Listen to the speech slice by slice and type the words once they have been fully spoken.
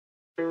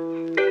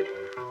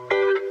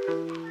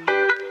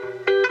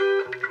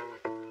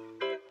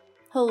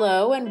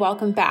Hello and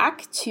welcome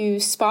back to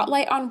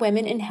Spotlight on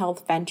Women in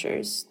Health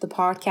Ventures, the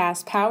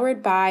podcast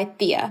powered by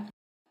Thea,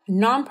 a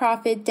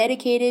nonprofit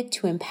dedicated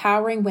to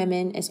empowering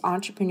women as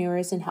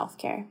entrepreneurs in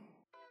healthcare.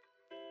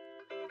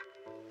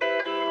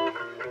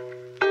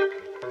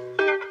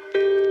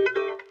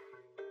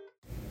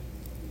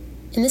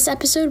 In this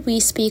episode, we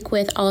speak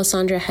with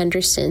Alessandra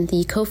Henderson,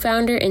 the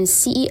co-founder and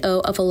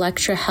CEO of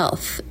Electra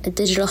Health, a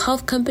digital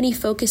health company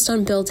focused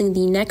on building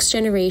the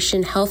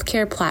next-generation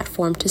healthcare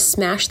platform to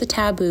smash the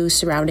taboo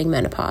surrounding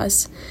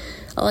menopause.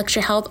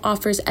 Electra Health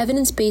offers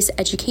evidence-based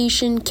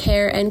education,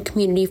 care, and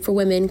community for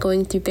women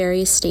going through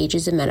various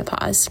stages of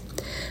menopause.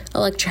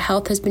 Electra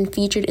Health has been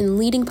featured in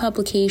leading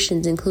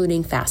publications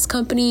including Fast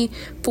Company,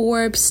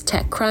 Forbes,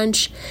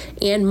 TechCrunch,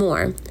 and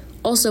more,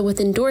 also with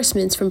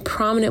endorsements from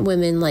prominent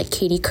women like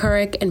Katie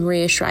Couric and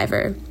Maria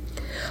Shriver.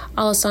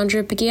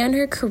 Alessandra began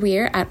her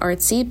career at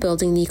Artsy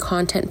building the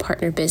content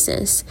partner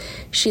business.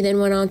 She then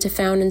went on to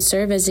found and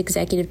serve as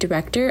executive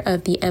director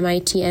of the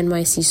MIT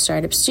NYC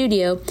Startup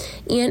Studio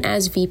and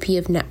as VP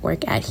of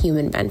Network at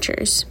Human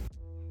Ventures.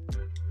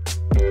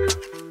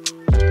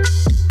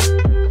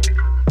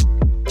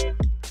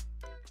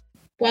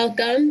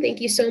 Welcome.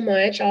 Thank you so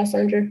much,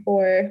 Alessandra,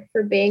 for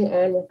being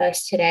on with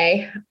us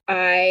today.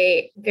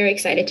 I'm very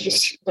excited to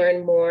just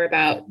learn more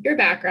about your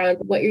background,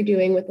 what you're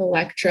doing with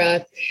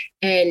Electra,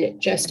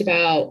 and just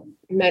about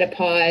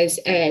menopause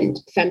and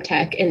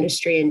femtech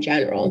industry in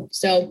general.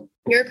 So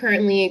you're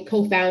currently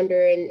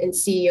co-founder and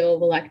CEO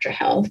of Electra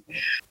Health.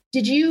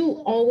 Did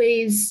you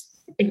always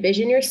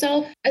envision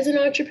yourself as an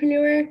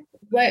entrepreneur?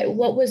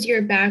 What was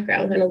your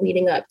background kind of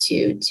leading up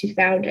to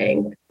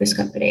founding this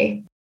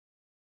company?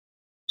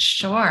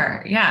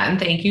 Sure. Yeah. And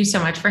thank you so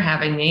much for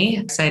having me.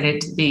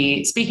 Excited to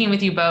be speaking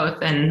with you both,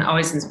 and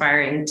always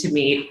inspiring to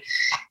meet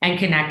and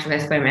connect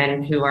with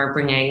women who are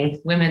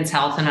bringing women's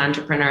health and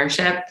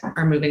entrepreneurship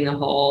or moving the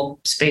whole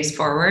space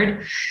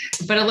forward.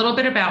 But a little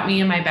bit about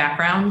me and my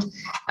background.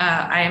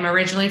 I am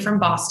originally from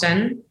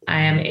Boston.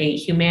 I am a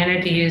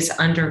humanities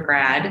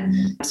undergrad.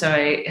 So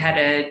I had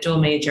a dual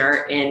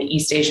major in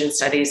East Asian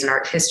studies and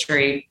art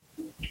history.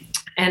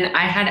 And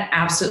I had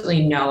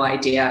absolutely no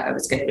idea I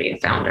was going to be a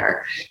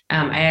founder.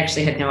 I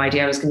actually had no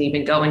idea I was going to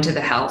even go into the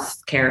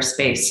healthcare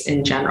space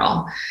in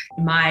general.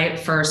 My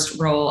first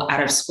role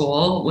out of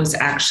school was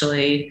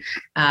actually,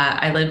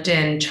 I lived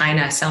in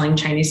China selling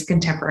Chinese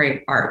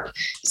contemporary art.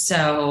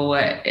 So,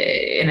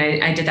 and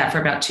I did that for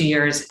about 2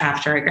 years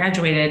after I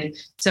graduated.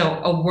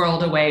 So a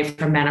world away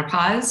from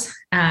menopause.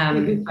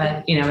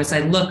 But, as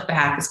I look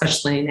back,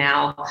 especially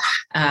now,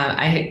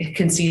 I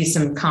can see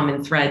some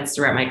common threads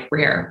throughout my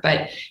career.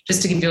 But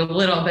just to give you a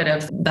little bit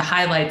of the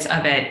highlights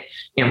of it,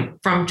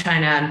 from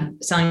China,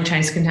 selling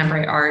Chinese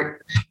contemporary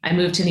art, I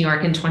moved to New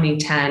York in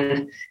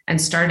 2010 and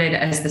started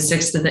as the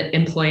sixth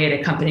employee at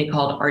a company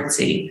called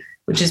Artsy,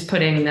 which is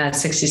putting the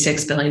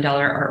 $66 billion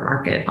art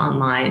market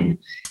online.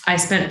 I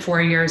spent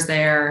 4 years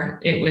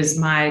there. It was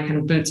my kind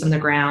of boots on the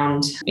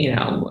ground,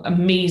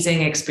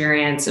 amazing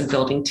experience of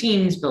building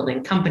teams,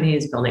 building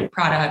companies, building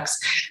products.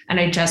 And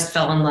I just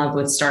fell in love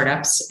with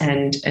startups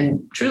and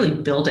truly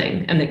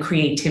building and the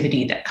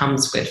creativity that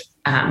comes with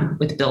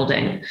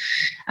building.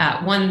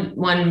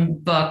 One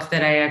book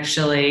that I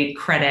actually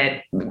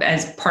credit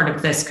as part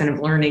of this kind of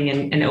learning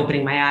and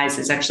opening my eyes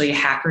is actually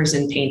Hackers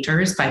and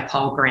Painters by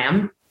Paul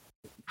Graham.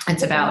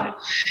 It's about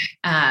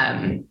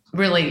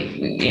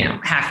really,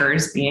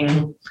 hackers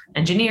being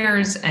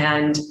engineers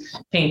and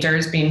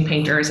painters being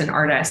painters and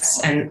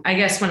artists. And I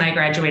guess when I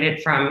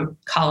graduated from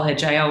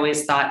college, I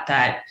always thought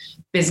that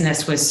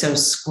business was so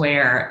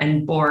square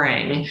and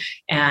boring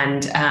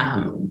and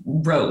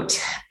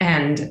rote.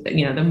 And,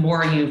 the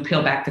more you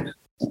peel back the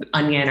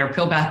onion or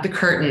peel back the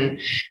curtain,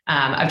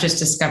 I've just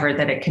discovered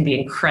that it can be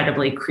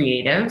incredibly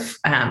creative.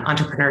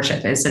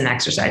 Entrepreneurship is an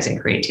exercise in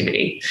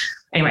creativity.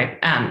 Anyway,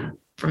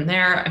 from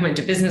there, I went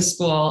to business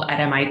school at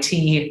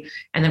MIT.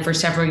 And then for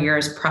several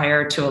years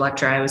prior to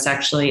Electra, I was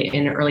actually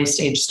in early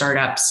stage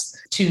startups,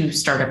 2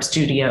 startup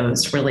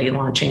studios, really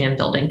launching and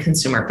building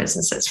consumer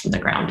businesses from the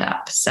ground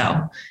up.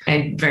 So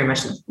I very much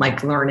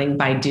like learning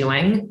by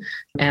doing,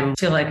 and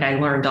feel like I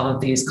learned all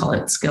of these, call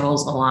it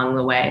skills, along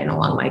the way and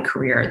along my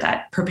career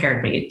that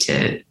prepared me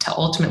to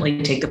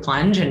ultimately take the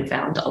plunge and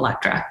found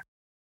Electra.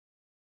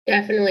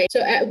 Definitely. So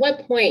at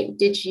what point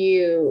did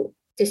you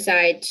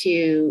decide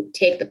to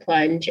take the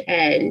plunge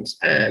and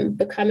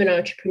become an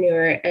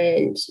entrepreneur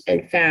and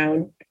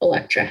found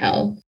Electra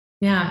Health?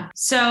 Yeah.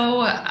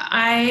 So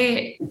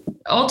I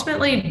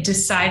ultimately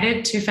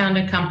decided to found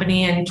a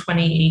company in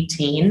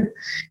 2018,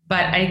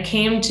 but I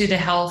came to the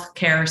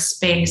healthcare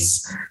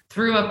space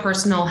through a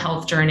personal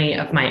health journey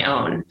of my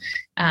own.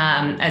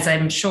 As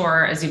I'm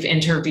sure, as you've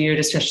interviewed,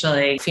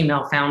 especially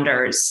female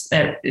founders,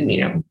 that,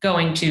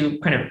 going to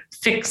kind of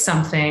fix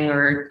something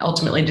or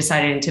ultimately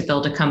deciding to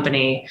build a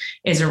company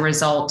is a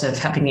result of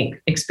having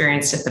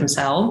experienced it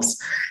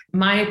themselves.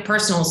 My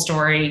personal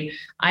story,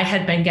 I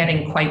had been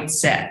getting quite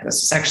sick.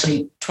 This was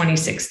actually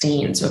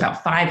 2016, so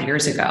about 5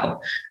 years ago.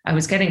 I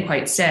was getting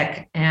quite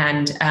sick,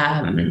 and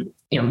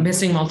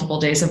missing multiple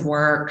days of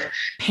work,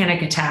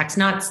 panic attacks,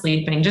 not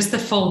sleeping, just the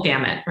full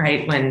gamut,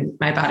 right? When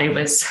my body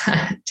was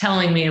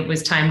telling me it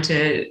was time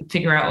to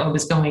figure out what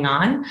was going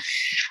on.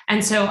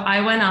 And so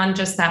I went on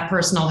just that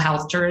personal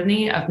health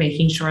journey of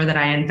making sure that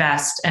I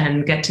invest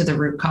and get to the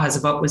root cause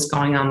of what was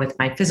going on with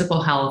my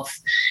physical health,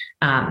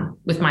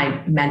 with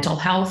my mental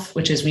health,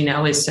 which, as we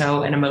know,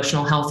 and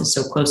emotional health is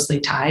so closely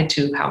tied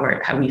to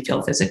how we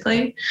feel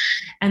physically.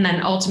 And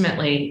then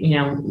ultimately,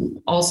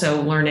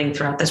 also learning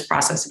throughout this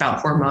process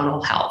about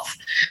hormonal health.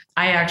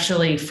 I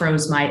actually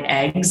froze my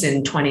eggs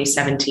in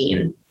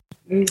 2017,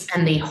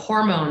 and the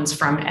hormones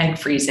from egg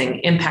freezing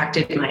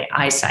impacted my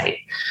eyesight,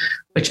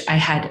 which I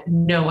had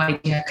no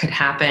idea could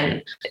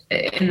happen.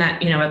 In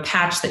that, a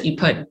patch that you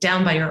put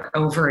down by your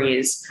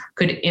ovaries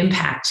could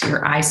impact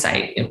your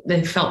eyesight.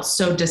 They felt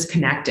so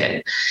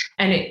disconnected.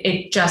 And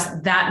it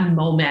just, that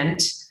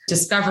moment,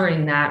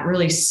 discovering that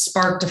really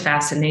sparked a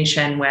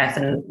fascination with,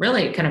 and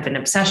really kind of an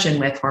obsession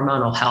with,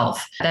 hormonal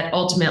health that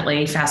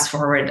ultimately, fast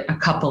forward a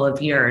couple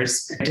of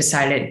years, I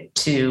decided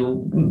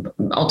to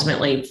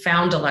ultimately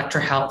found Electra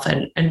Health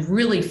and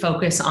really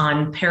focus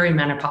on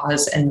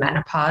perimenopause and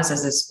menopause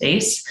as a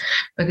space,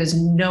 because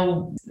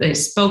they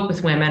spoke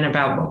with women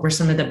about what were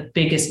some of the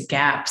biggest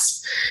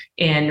gaps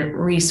in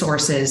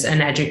resources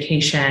and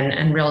education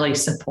and really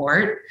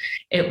support.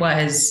 It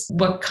was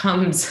what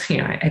comes,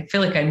 I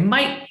feel like I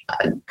might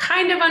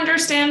kind of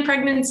understand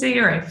pregnancy,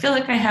 or I feel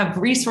like I have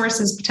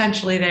resources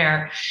potentially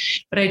there,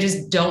 but I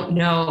just don't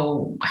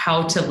know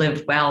how to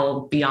live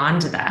well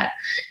beyond that.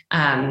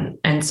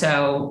 And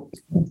so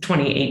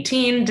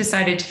 2018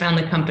 decided to found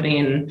the company,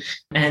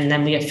 and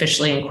then we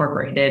officially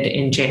incorporated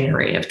in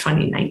January of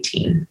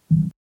 2019.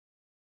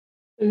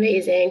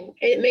 Amazing.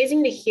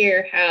 Amazing to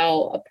hear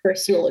how a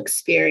personal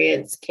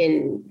experience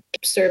can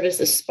serve as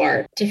a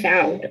spark to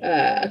found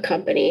a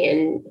company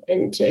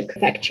and to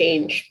affect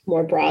change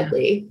more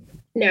broadly.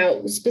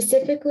 Now,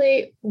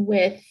 specifically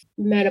with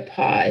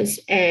menopause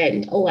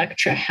and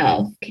Electra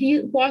Health, can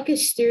you walk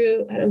us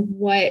through kind of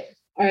what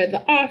are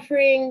the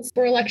offerings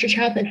for Electra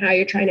Health and how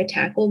you're trying to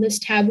tackle this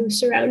taboo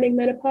surrounding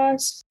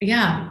menopause?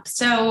 Yeah.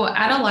 So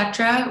at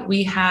Electra,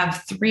 we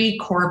have 3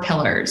 core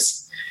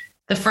pillars.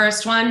 The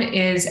first one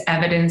is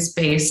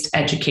evidence-based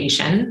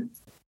education.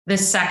 The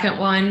second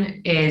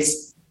one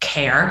is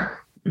care.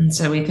 And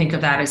so we think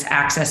of that as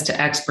access to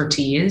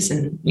expertise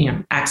and,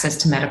 access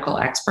to medical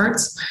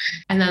experts.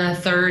 And then the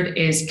third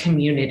is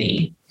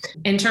community.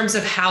 In terms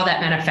of how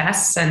that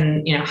manifests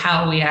and,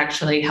 how we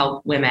actually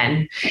help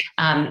women,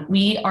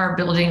 we are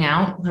building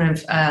out kind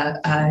of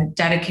a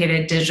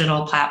dedicated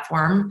digital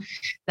platform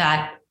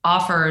that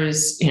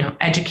offers,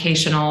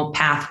 educational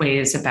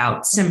pathways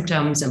about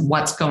symptoms and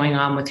what's going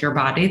on with your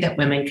body that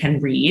women can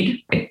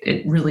read.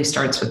 It really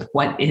starts with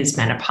what is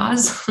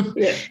menopause.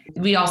 Yeah.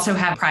 We also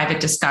have private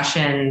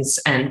discussions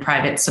and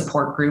private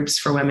support groups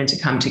for women to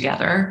come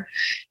together.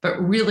 But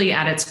really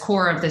at its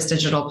core of this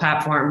digital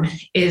platform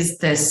is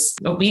this,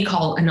 what we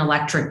call an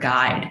Electra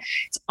guide.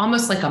 It's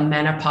almost like a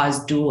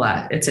menopause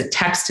doula. It's a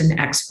text and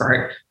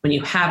expert. When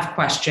you have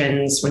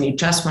questions, when you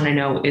just want to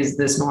know, is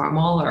this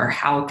normal, or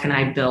how can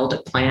I build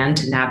a plan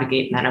to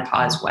navigate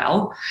menopause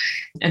well?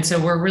 And so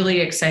we're really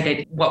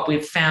excited. What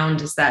we've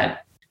found is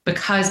that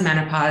because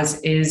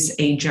menopause is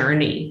a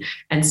journey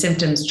and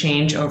symptoms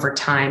change over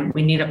time,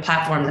 we need a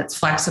platform that's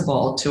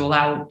flexible to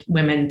allow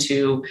women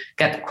to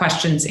get the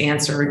questions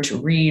answered, to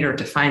read, or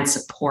to find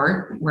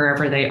support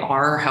wherever they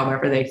are,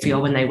 however they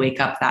feel when they wake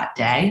up that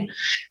day.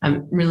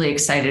 I'm really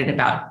excited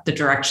about the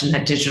direction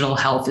that digital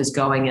health is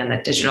going in,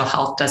 that digital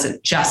health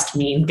doesn't just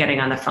mean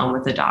getting on the phone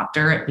with the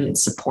doctor, it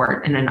means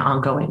support in an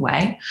ongoing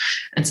way.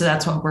 And so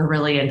that's what we're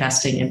really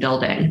investing in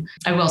building.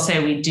 I will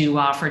say we do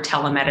offer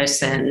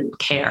telemedicine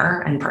care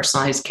and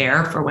personalized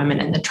care for women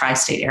in the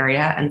tri-state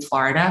area and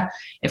Florida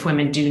if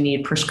women do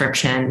need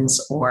prescriptions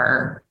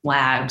or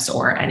labs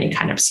or any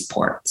kind of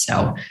support.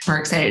 So we're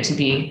excited to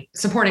be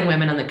supporting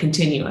women on the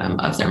continuum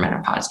of their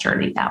menopause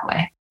journey that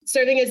way.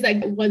 Serving as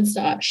like a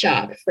one-stop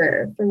shop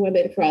for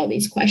women for all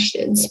these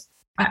questions.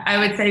 I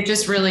would say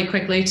just really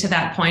quickly to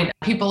that point,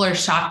 people are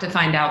shocked to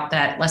find out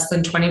that less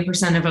than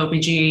 20% of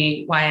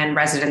OBGYN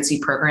residency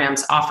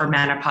programs offer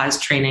menopause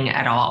training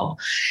at all.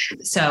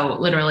 So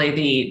literally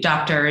the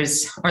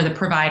doctors or the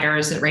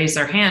providers that raise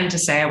their hand to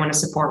say, I want to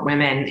support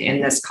women in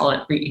this, call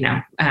it,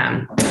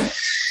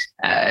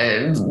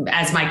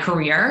 as my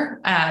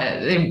career,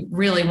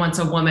 really once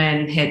a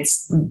woman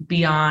hits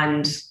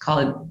beyond, call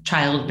it,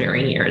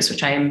 childbearing years,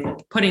 which I am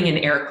putting in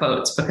air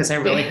quotes because I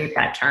really hate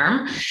that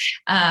term.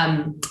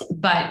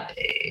 But,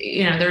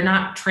 they're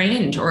not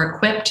trained or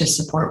equipped to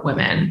support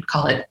women,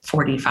 call it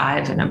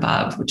 45 and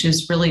above, which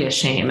is really a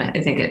shame.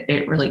 I think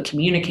it really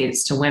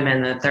communicates to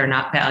women that they're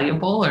not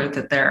valuable or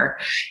that their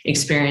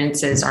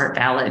experiences aren't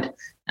valid.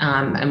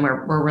 And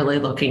we're really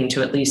looking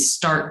to at least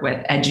start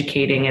with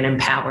educating and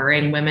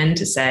empowering women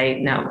to say,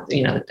 no,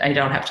 I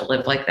don't have to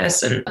live like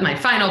this. And my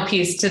final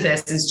piece to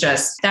this is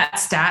just that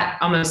stat,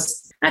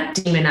 almost not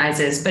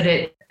demonizes, but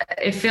it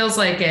feels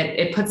like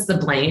it puts the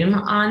blame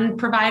on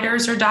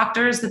providers or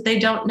doctors that they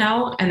don't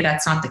know. And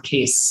that's not the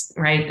case,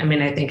 right? I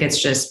mean, I think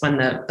it's just when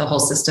the whole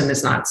system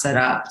is not set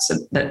up so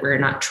that we're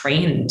not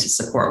trained to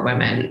support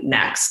women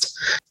next.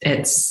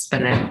 It's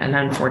been an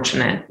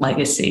unfortunate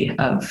legacy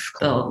of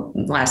the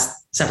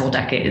last several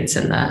decades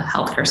in the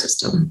healthcare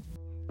system.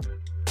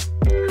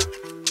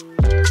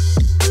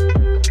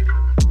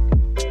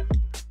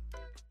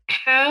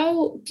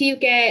 How do you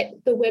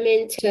get the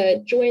women to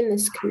join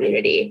this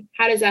community?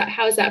 How has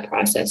that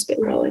process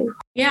been rolling?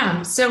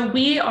 Yeah, so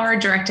we are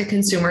direct to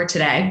consumer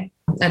today.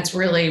 That's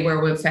really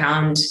where we've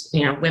found,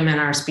 women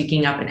are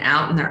speaking up and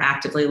out and they're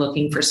actively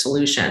looking for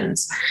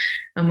solutions.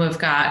 And we've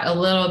got a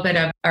little bit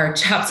of our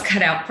chops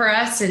cut out for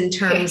us in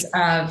terms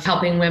of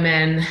helping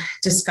women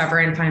discover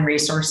and find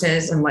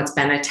resources and what's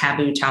been a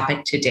taboo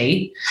topic to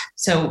date.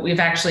 So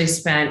we've actually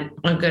spent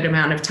a good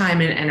amount of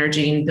time and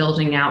energy in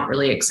building out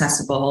really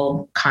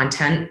accessible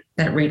content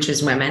that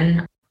reaches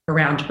women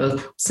around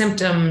both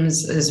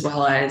symptoms as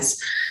well as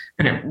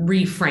kind of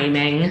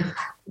reframing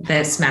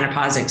this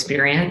menopause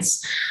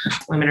experience.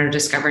 Women are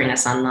discovering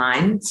us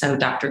online. So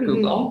Dr.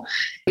 Google.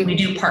 We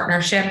do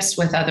partnerships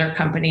with other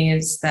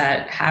companies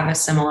that have a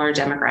similar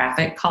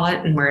demographic, call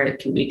it, and where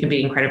we can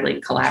be incredibly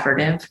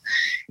collaborative.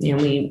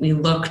 We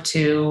look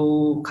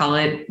to call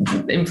it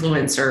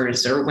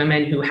influencers or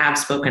women who have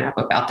spoken up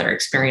about their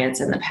experience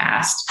in the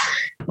past,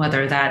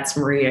 whether that's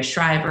Maria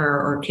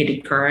Shriver or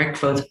Katie Couric,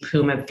 both of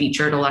whom have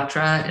featured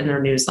Electra in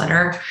their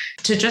newsletter,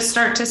 to just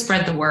start to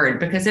spread the word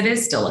because it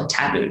is still a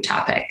taboo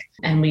topic.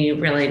 And we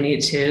really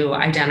need to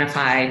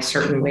identify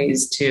certain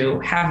ways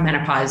to have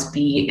menopause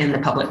be in the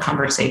public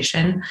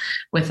conversation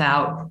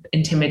without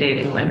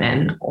intimidating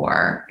women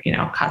or,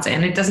 causing,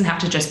 and it doesn't have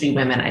to just be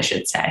women, I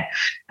should say.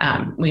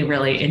 We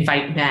really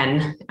invite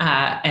men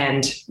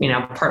and,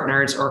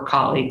 partners or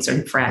colleagues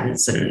and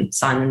friends and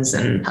sons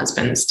and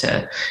husbands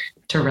to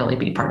really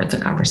be part of the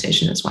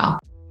conversation as well.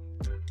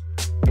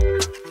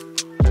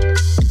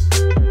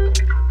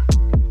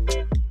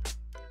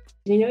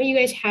 I know you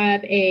guys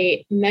have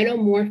a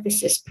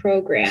metamorphosis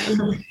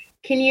program.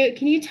 Can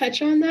you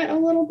touch on that a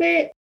little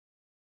bit?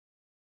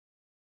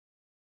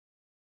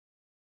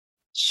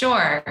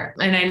 Sure.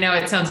 And I know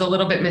it sounds a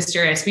little bit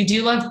mysterious. We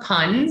do love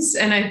puns.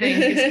 And I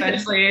think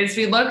especially as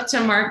we look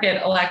to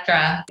market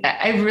Electra,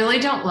 I really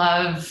don't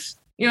love,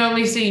 when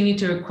we say you need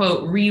to,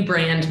 quote,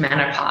 rebrand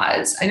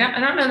menopause. I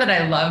don't know that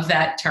I love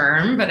that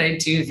term, but I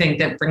do think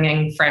that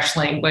bringing fresh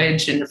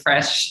language and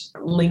fresh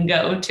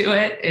lingo to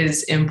it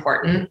is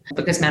important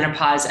because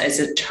menopause as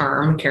a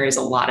term carries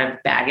a lot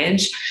of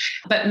baggage.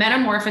 But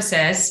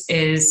metamorphosis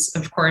is,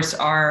 of course,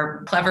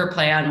 our clever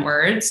play on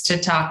words to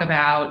talk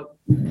about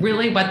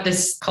really what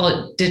this, call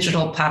it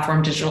digital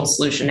platform, digital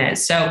solution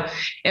is. So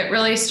it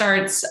really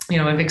starts,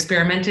 we've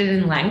experimented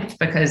in length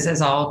because as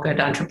all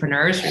good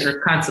entrepreneurs, we're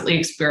constantly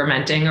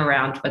experimenting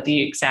around what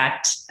the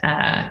exact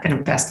kind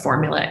of best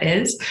formula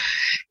is.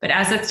 But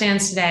as it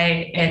stands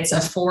today, it's a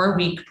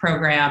 4-week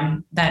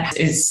program that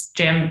is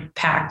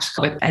jam-packed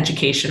with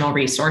educational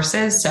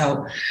resources.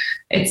 So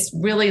it's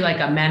really like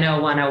a Meno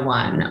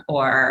 101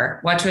 or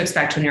what to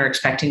expect when you're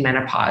expecting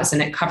menopause.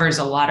 And it covers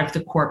a lot of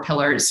the core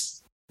pillars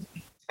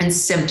and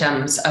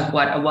symptoms of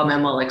what a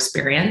woman will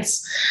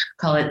experience.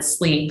 Call it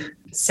sleep,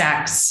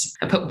 sex.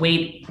 I put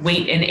weight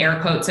in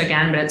air quotes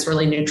again, but it's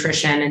really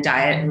nutrition and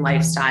diet and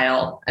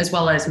lifestyle, as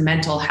well as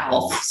mental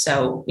health.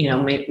 So,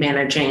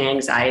 managing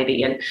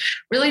anxiety and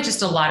really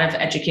just a lot of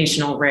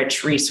educational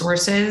rich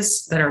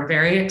resources that are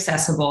very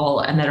accessible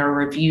and that are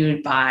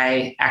reviewed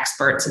by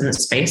experts in the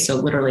space. So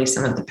literally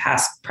some of the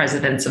past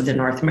presidents of the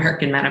North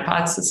American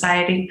Menopause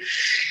Society.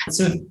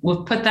 So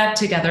we've put that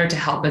together to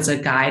help as a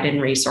guide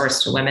and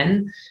resource to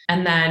women.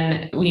 And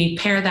then we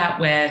pair that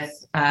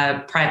with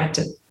private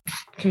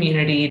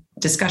community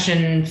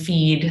discussion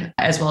feed,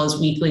 as well as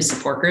weekly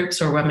support groups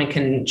where women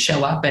can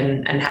show up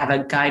and have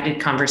a guided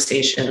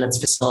conversation that's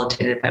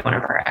facilitated by one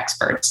of our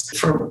experts.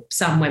 For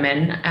some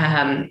women,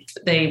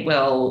 they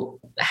will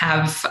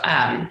have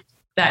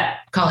that,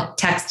 call it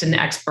text an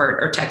expert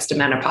or text a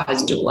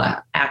menopause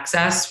doula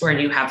access, where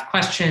you have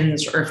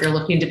questions or if you're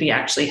looking to be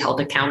actually held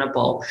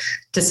accountable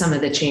to some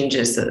of the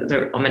changes that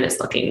the woman is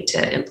looking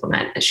to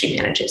implement as she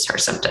manages her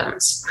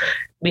symptoms.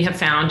 We have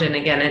found, and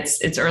again,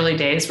 it's early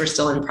days, we're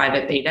still in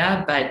private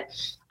beta, but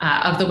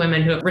of the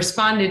women who have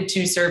responded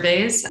to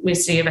surveys, we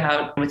see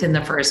about within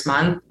the first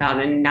month,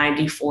 about a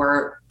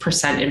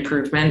 94%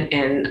 improvement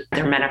in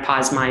their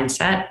menopause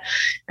mindset.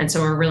 And so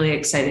we're really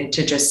excited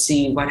to just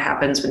see what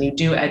happens when you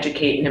do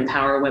educate and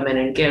empower women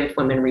and give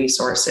women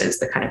resources,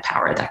 the kind of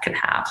power that can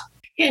have.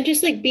 Yeah,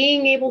 just like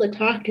being able to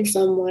talk to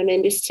someone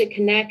and just to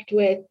connect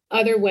with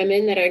other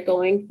women that are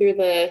going through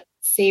the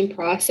same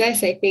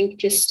process, I think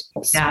just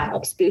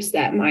helps boost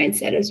that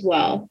mindset as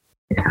well.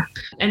 Yeah.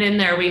 And in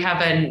there, we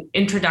have an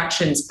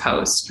introductions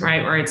post,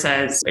 right, where it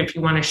says, if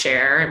you want to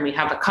share, and we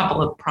have a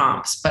couple of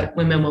prompts, but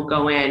women will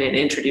go in and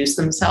introduce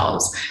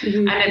themselves.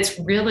 Mm-hmm. And it's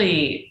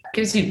really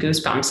gives you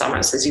goosebumps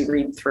almost as you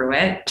read through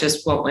it,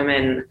 just what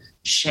women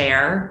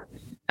share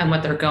and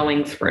what they're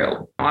going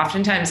through.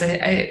 Oftentimes,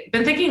 I've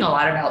been thinking a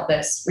lot about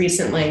this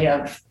recently,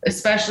 of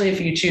especially if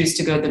you choose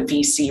to go the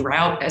VC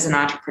route as an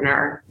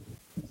entrepreneur,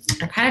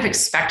 are kind of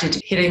expected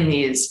to hitting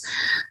these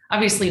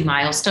obviously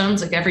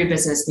milestones. Like every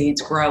business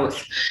needs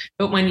growth,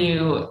 but when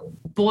you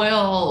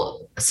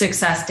boil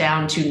success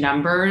down to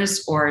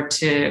numbers, or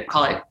to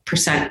call it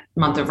percent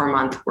month over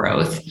month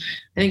growth,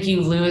 I think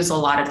you lose a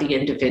lot of the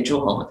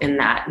individual in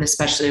that. And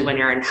especially when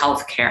you're in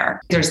healthcare,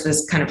 there's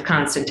this kind of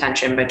constant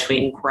tension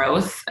between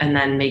growth and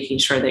then making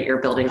sure that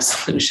you're building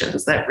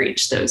solutions that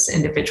reach those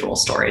individual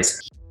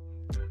stories.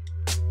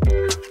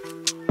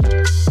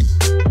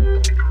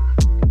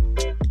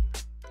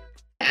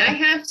 I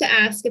have to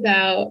ask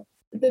about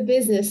the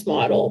business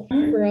model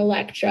for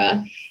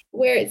Electra,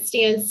 where it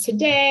stands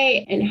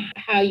today and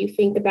how you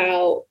think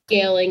about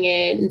scaling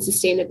it and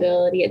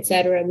sustainability, et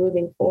cetera,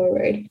 moving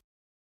forward.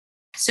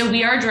 So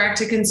we are direct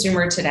to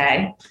consumer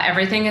today.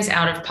 Everything is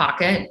out of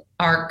pocket.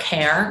 Our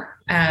care,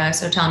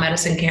 so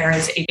telemedicine care,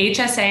 is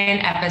HSA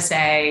and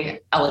FSA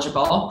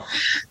eligible.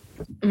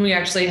 We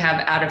actually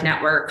have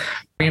out-of-network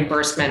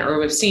reimbursement, or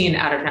we've seen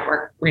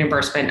out-of-network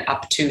reimbursement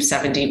up to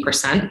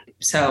 70%.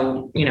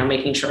 So,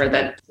 making sure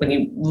that when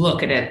you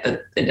look at it,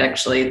 that it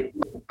actually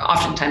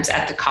oftentimes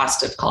at the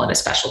cost of, call it a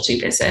specialty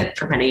visit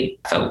for many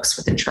folks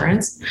with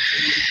insurance.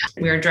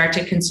 We are direct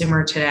to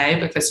consumer today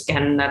because,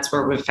 again, that's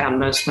where we've found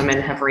most women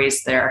have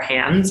raised their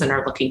hands and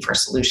are looking for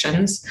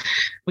solutions.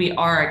 We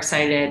are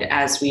excited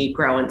as we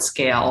grow and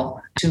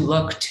scale to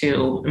look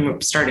to, and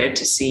we've started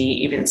to see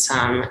even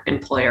some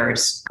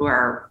employers who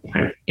are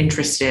kind of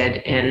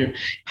interested in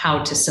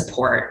how to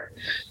support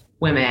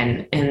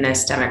women in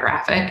this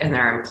demographic and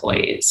their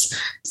employees.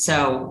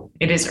 So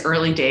it is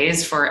early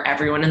days for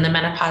everyone in the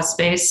menopause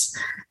space,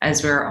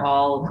 as we're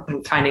all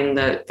finding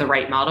the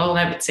right model. And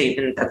I would say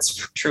even that's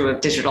true of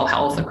digital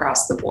health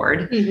across the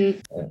board.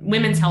 Mm-hmm.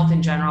 Women's health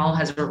in general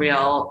has a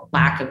real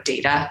lack of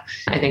data,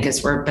 I think,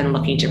 as we've been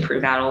looking to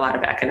prove out a lot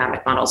of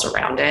economic models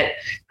around it.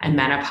 And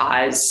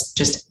menopause,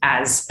 just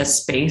as a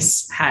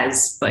space,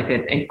 has like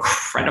an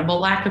incredible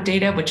lack of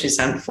data, which is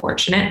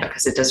unfortunate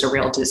because it does a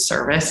real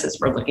disservice as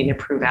we're looking to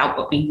prove out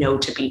what we know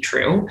to be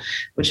true,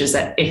 which is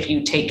that if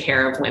you take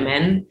care of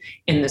women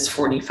in this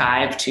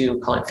 45 to,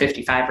 call it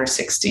 55 or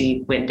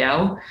 60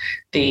 window,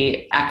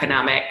 the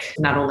economic,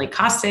 not only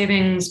cost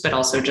savings, but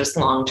also just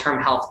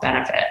long-term health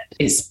benefit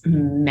is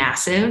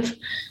massive.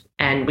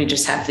 And we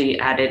just have the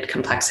added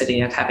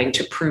complexity of having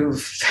to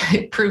prove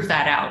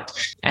that out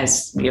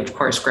as we, of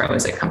course, grow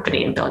as a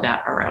company and build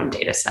out our own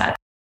data set.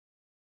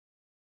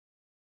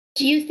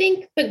 Do you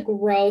think the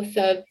growth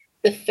of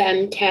the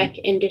femtech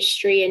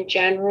industry in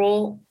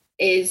general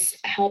is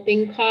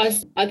helping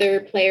cause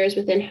other players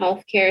within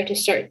healthcare to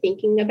start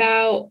thinking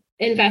about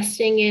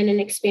investing in and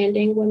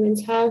expanding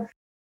women's health?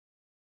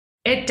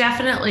 It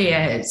definitely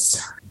is.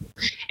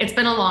 It's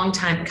been a long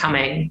time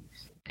coming.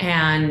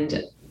 And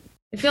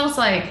it feels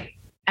like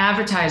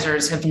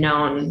advertisers have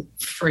known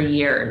for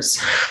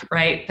years,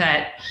 right,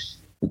 that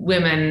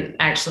women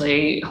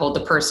actually hold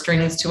the purse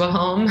strings to a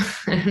home,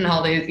 and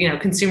all these,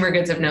 consumer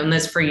goods have known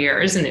this for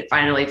years. And it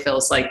finally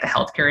feels like the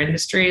healthcare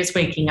industry is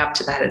waking up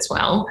to that as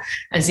well,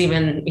 as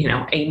even,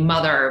 a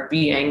mother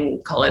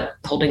being, call it,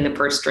 holding the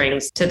purse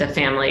strings to the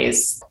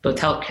family's both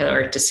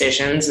healthcare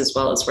decisions as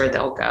well as where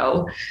they'll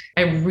go.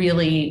 I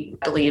really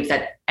believe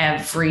that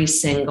every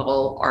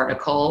single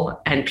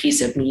article and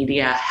piece of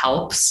media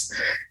helps.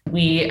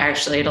 We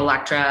actually at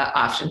Electra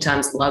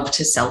oftentimes love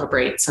to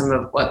celebrate some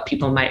of what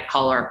people might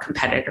call our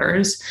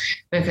competitors,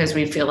 because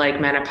we feel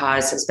like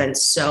menopause has been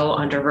so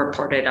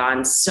underreported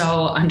on,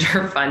 so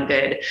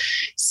underfunded,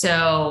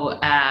 so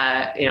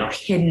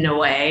hidden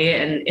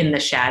away in the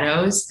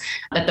shadows,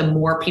 that the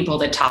more people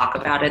that talk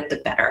about it, the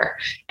better.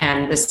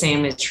 And the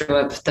same is true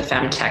of the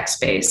femtech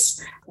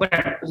space. What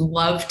I'd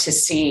love to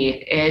see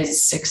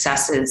is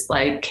successes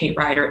like Kate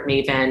Ryder at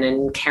Maven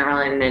and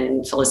Carolyn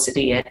and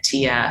Felicity at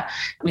Tia.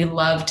 We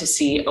love to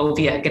see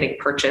Ovia getting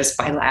purchased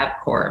by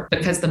LabCorp,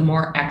 because the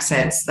more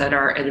exits that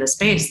are in the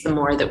space, the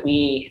more that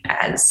we,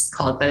 as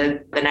call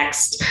it the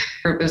next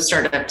group of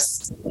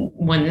startups,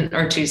 1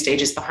 or 2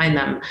 stages behind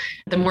them,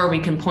 the more we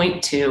can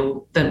point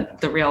to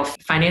the real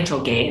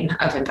financial gain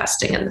of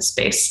investing in the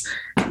space,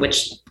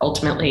 which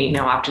ultimately,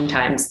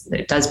 oftentimes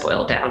it does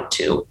boil down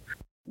to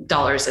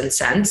dollars and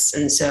cents.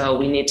 And so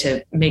we need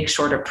to make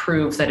sure to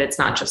prove that it's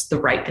not just the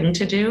right thing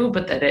to do,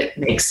 but that it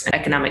makes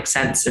economic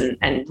sense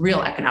and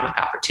real economic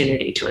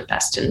opportunity to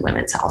invest in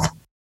women's health.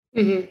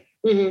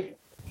 Mm-hmm. Mm-hmm.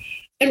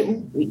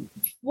 And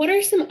what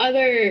are some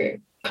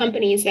other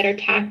companies that are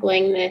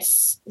tackling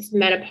this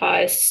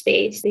menopause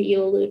space that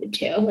you alluded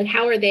to? Like,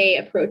 how are they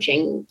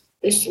approaching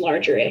this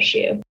larger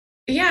issue?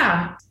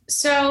 Yeah.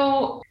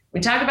 So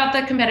we talk about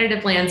the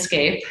competitive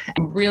landscape,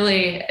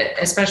 really,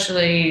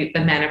 especially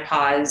the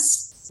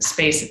menopause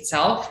space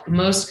itself.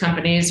 Most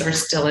companies are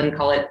still in,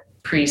 call it,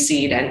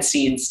 pre-seed and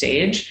seed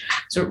stage.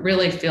 So it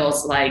really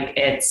feels like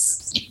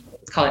it's,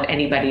 call it,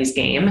 anybody's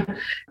game.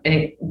 I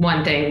think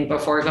one thing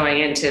before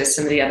going into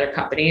some of the other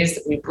companies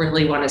that we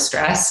really want to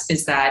stress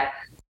is that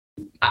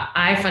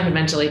I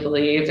fundamentally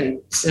believe, and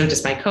so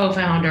does my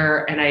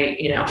co-founder, and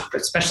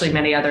especially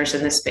many others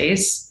in this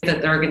space,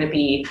 that there are going to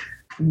be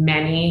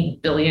many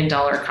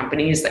billion-dollar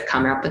companies that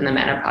come up in the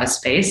menopause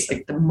space.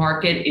 Like, the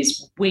market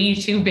is way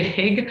too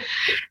big,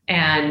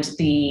 and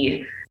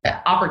the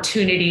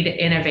opportunity to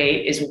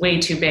innovate is way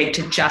too big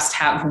to just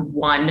have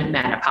one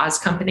menopause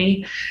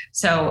company.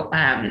 So,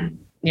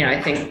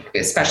 I think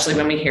especially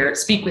when we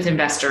speak with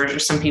investors or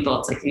some people,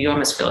 it's like you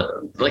almost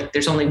feel like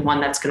there's only one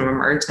that's going to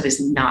emerge. That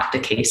is not the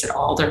case at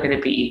all. There are going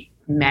to be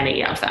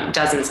many of them,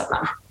 dozens of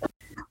them.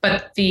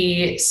 But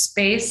the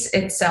space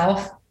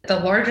itself, the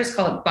largest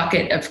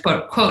bucket of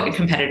quote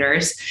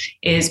competitors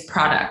is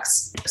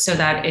products. So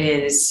that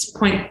is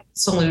point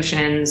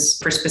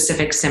solutions for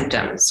specific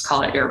symptoms.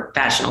 Call it your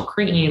vaginal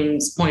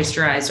creams,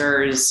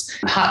 moisturizers,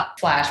 hot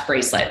flash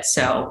bracelets.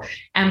 So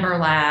Ember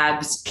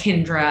Labs,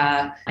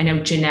 Kindra. I know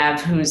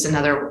Gennev, who's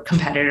another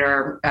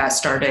competitor,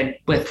 started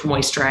with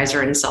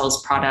moisturizer and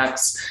sells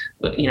products.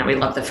 We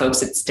love the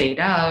folks at State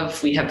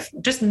of. We have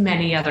just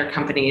many other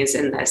companies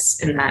in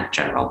that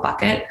general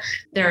bucket.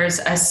 There's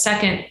a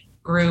second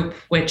group,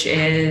 which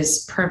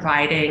is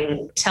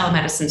providing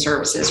telemedicine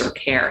services or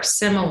care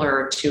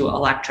similar to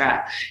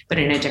Elektra, but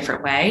in a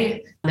different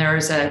way.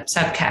 There's a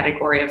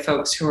subcategory of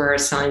folks who are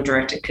selling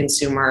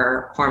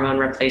direct-to-consumer hormone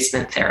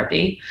replacement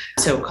therapy.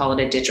 So call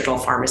it a digital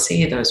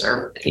pharmacy. Those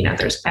are,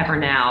 there's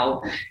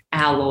Evernow,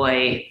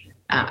 Alloy.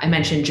 I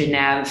mentioned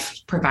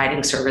Gennev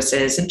providing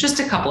services, and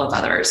just a couple of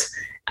others.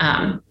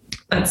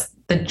 That's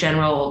the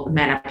general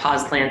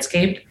menopause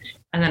landscape.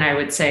 And then I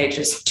would say,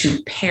 just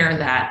to pair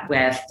that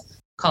with,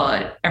 call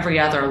it every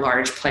other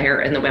large player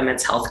in the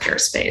women's healthcare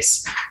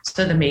space.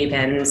 So the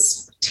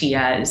Mavens,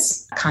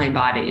 Tias, Kind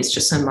Bodies,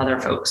 just some other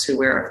folks who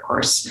we're, of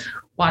course,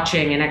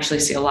 watching and actually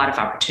see a lot of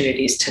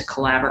opportunities to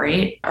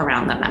collaborate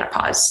around the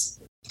menopause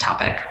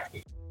topic.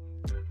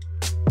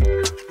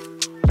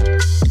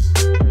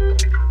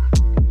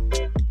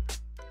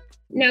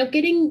 Now,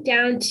 getting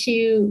down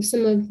to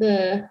some of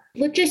the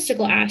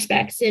logistical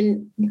aspects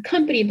and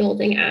company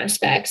building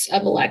aspects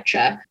of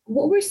Elektra,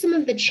 what were some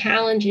of the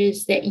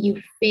challenges that you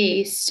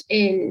faced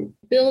in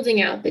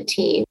building out the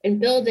team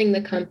and building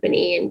the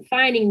company and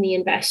finding the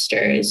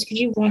investors? Could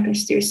you walk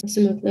us through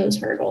some of those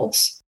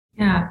hurdles?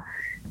 Yeah,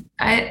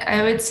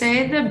 I would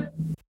say the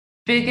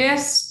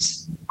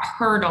biggest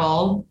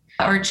hurdle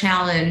or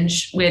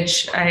challenge,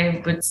 which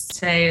I would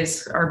say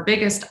is our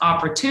biggest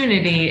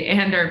opportunity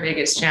and our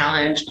biggest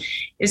challenge,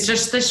 is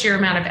just the sheer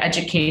amount of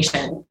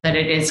education that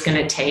it is going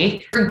to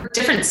take for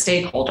different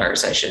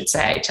stakeholders, I should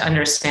say, to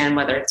understand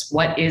whether it's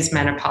what is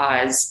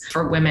menopause,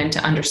 for women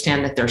to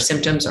understand that their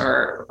symptoms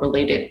are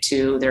related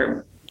to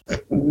their,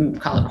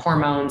 call it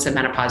hormones and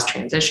menopause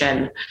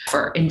transition,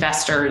 for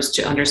investors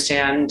to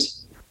understand,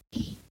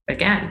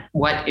 again,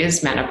 what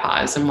is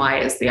menopause and why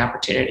is the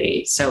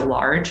opportunity so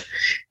large?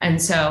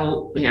 And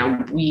so,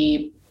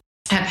 we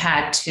have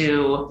had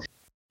to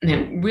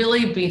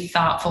really be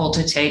thoughtful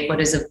to take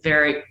what is a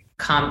very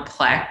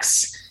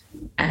complex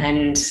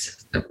and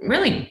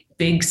really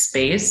big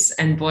space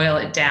and boil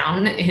it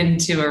down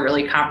into a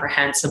really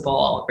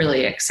comprehensible,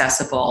 really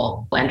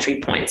accessible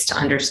entry points to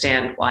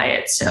understand why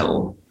it's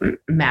so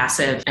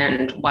massive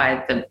and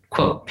why the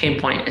quote pain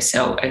point is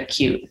so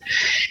acute.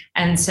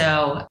 And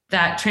so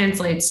that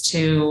translates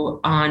to,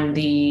 on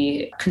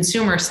the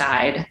consumer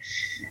side,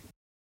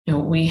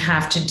 we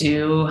have to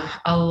do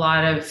a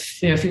lot of,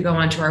 if you go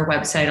onto our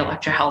website,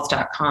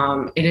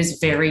 electrahealth.com, it is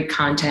very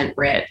content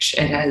rich.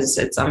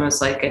 It's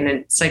almost like an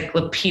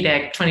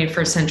encyclopedic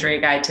 21st century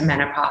guide to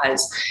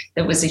menopause.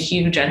 That was a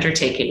huge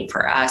undertaking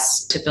for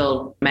us to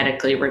build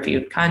medically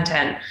reviewed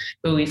content,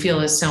 but we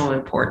feel is so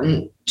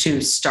important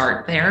to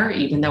start there,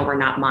 even though we're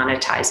not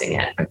monetizing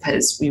it,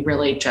 because we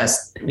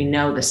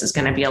know this is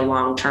going to be a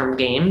long-term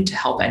game to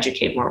help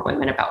educate more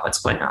women about what's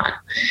going on.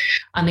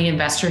 On the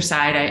investor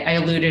side, I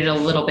alluded a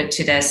little bit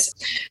to this,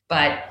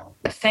 but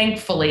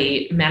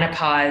thankfully,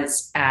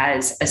 menopause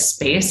as a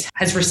space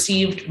has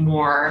received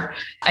more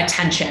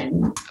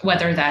attention,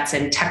 whether that's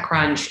in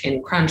TechCrunch,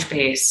 in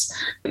Crunchbase.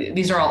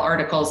 These are all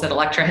articles that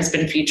Elektra has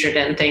been featured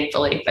in,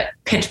 thankfully, but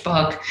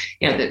PitchBook,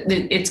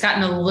 it's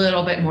gotten a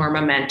little bit more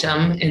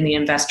momentum in the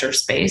investor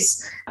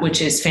space,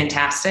 which is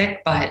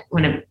fantastic. But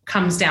when it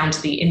comes down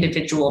to the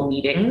individual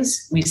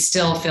meetings, we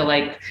still feel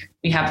like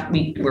we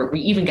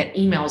even get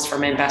emails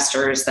from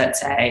investors that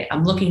say,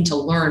 I'm looking to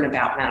learn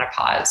about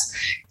menopause,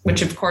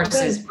 which of course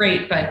is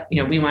great, but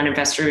we want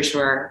investors who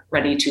are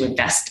ready to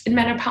invest in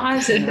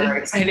menopause and are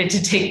excited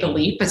to take the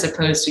leap as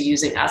opposed to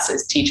using us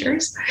as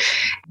teachers.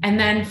 And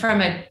then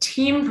from a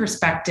team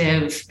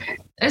perspective,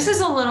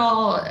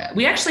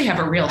 we actually have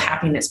a real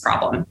happiness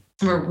problem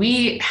where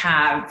we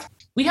have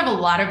a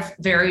lot of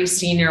very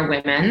senior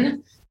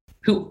women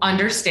who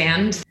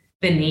understand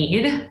the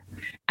need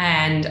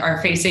and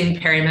are facing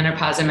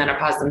perimenopause and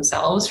menopause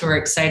themselves, who are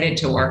excited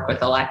to work with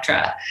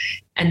Elektra.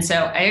 And so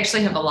I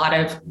actually have a lot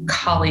of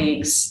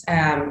colleagues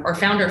or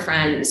founder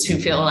friends who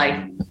feel like,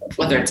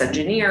 whether it's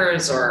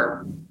engineers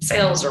or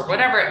sales or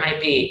whatever it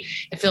might be,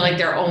 I feel like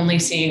they're only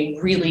seeing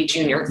really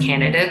junior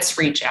candidates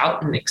reach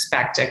out and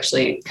expect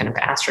actually kind of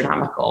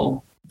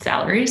astronomical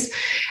salaries.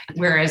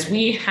 Whereas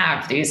we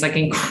have these like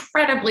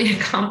incredibly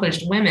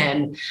accomplished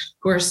women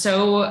who are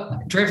so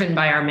driven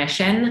by our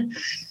mission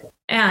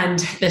and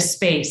the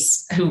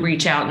space, who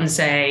reach out and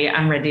say,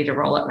 I'm ready to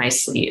roll up my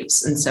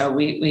sleeves. And so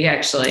we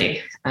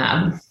actually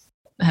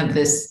have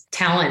this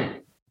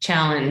talent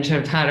challenge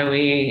of how do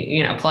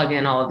we, plug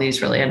in all of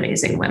these really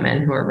amazing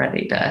women who are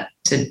ready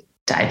to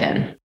dive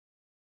in.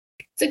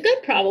 It's a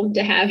good problem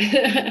to have.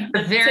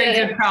 A very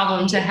good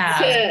problem to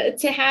have.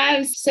 To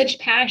have such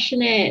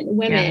passionate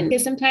women,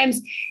 because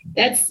sometimes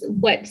that's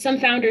what some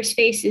founders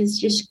face, is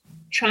just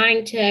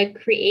trying to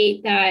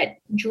create that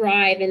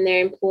drive in their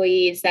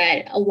employees,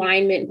 that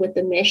alignment with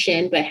the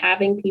mission, but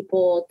having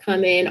people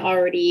come in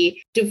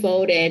already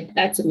devoted,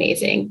 that's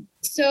amazing.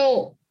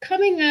 So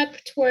coming up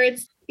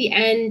towards the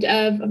end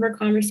of our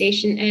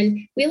conversation, and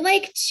we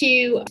like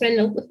to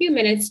spend a few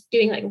minutes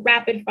doing like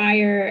rapid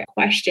fire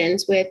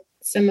questions with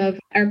some of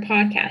our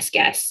podcast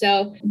guests.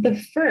 So the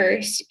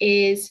first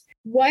is,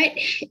 what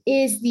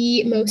is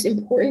the most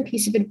important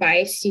piece of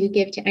advice you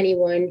give to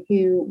anyone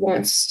who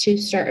wants to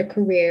start a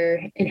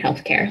career in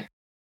healthcare?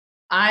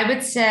 I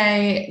would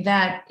say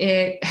that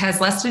it has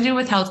less to do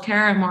with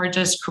healthcare and more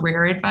just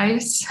career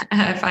advice,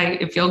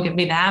 if you'll give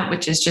me that,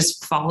 which is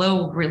just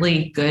follow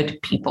really good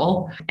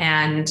people.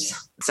 And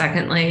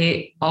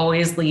secondly,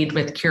 always lead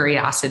with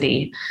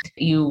curiosity.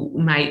 You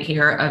might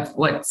hear of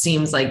what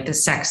seems like the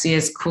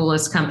sexiest,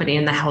 coolest company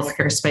in the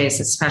healthcare space,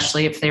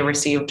 especially if they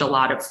received a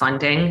lot of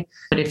funding.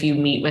 But if you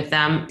meet with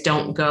them,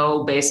 don't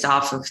go based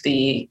off of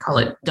the, call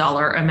it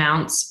dollar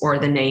amounts or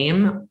the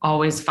name.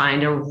 Always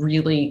find a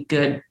really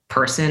good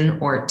person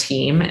or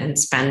team and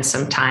spend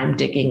some time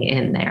digging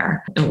in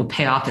there. It will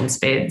pay off in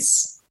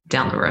spades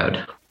down the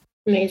road.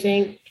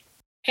 Amazing.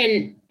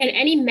 And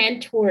any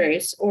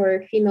mentors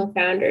or female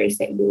founders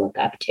that you look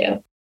up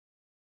to?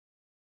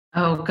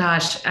 Oh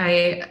gosh,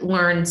 I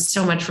learned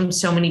so much from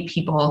so many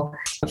people.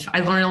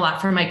 I learned a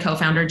lot from my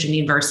co-founder,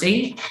 Janine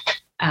Versii.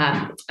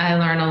 I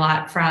learned a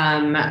lot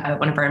from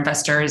one of our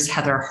investors,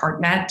 Heather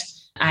Hartnett.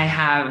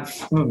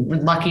 We're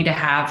lucky to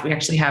have, we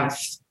actually have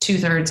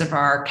 2/3 of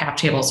our cap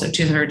table. So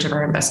 2/3 of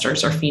our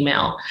investors are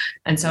female.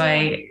 And so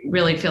I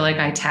really feel like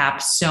I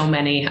tap so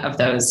many of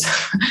those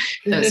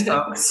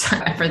folks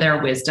for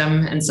their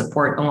wisdom and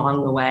support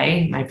along the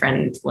way. My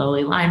friend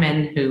Lily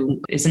Lyman,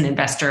 who is an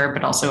investor,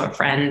 but also a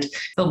friend.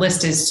 The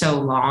list is so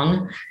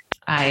long.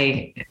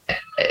 I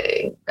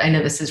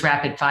know this is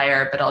rapid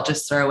fire, but I'll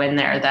just throw in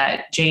there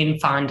that Jane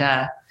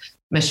Fonda,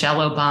 Michelle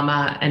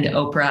Obama, and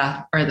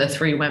Oprah are the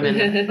three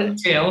women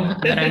too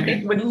that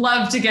I would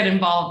love to get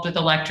involved with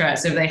Electra.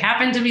 So if they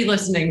happen to be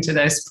listening to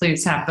this,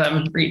 please have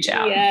them reach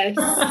out.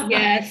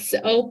 Yes.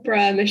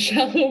 Oprah,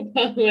 Michelle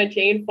Obama,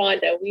 Jane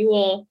Fonda.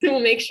 We'll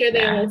make sure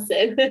they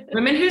listen.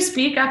 Women who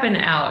speak up and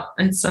out.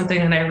 It's something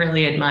that I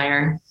really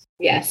admire.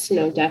 Yes,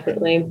 no,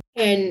 definitely.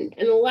 And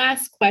the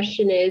last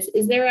question is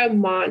there a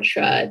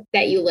mantra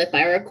that you live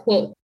by or a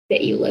quote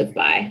that you live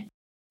by?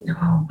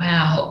 Oh,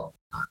 wow.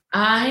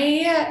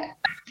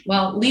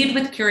 Lead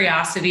with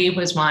curiosity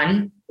was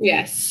one.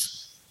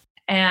 Yes.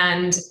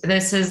 And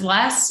this is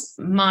less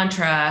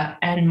mantra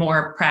and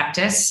more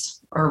practice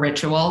or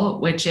ritual,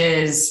 which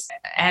is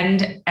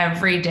end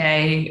every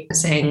day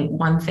saying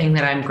one thing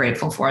that I'm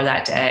grateful for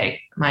that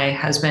day. My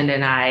husband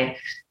and I,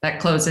 that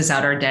closes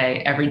out our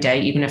day every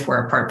day, even if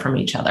we're apart from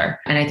each other.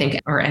 And I think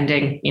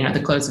ending,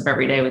 the close of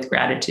every day with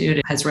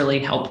gratitude has really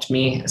helped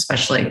me,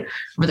 especially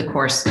over the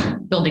course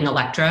building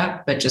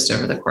Electra, but just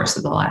over the course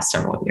of the last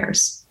several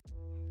years.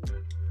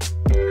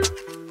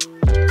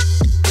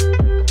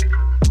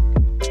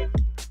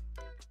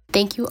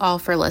 Thank you all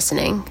for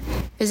listening.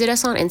 Visit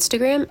us on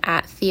Instagram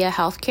at Thea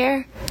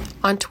Healthcare,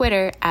 on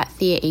Twitter at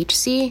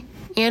TheaHC,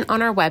 and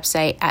on our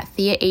website at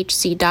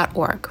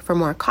theahc.org for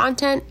more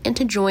content and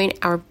to join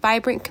our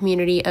vibrant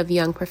community of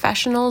young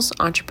professionals,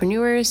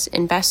 entrepreneurs,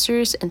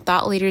 investors, and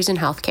thought leaders in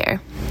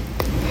healthcare.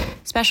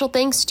 Special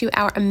thanks to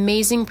our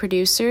amazing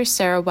producer,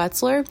 Sarah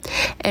Wetzler,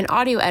 and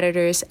audio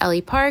editors,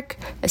 Ellie Park,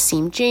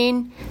 Asim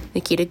Jain,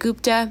 Nikita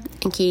Gupta,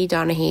 and Katie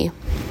Donahue.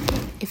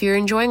 If you're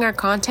enjoying our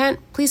content,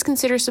 please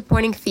consider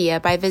supporting Thea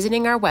by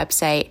visiting our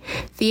website,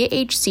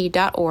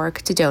 theahc.org,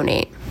 to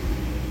donate.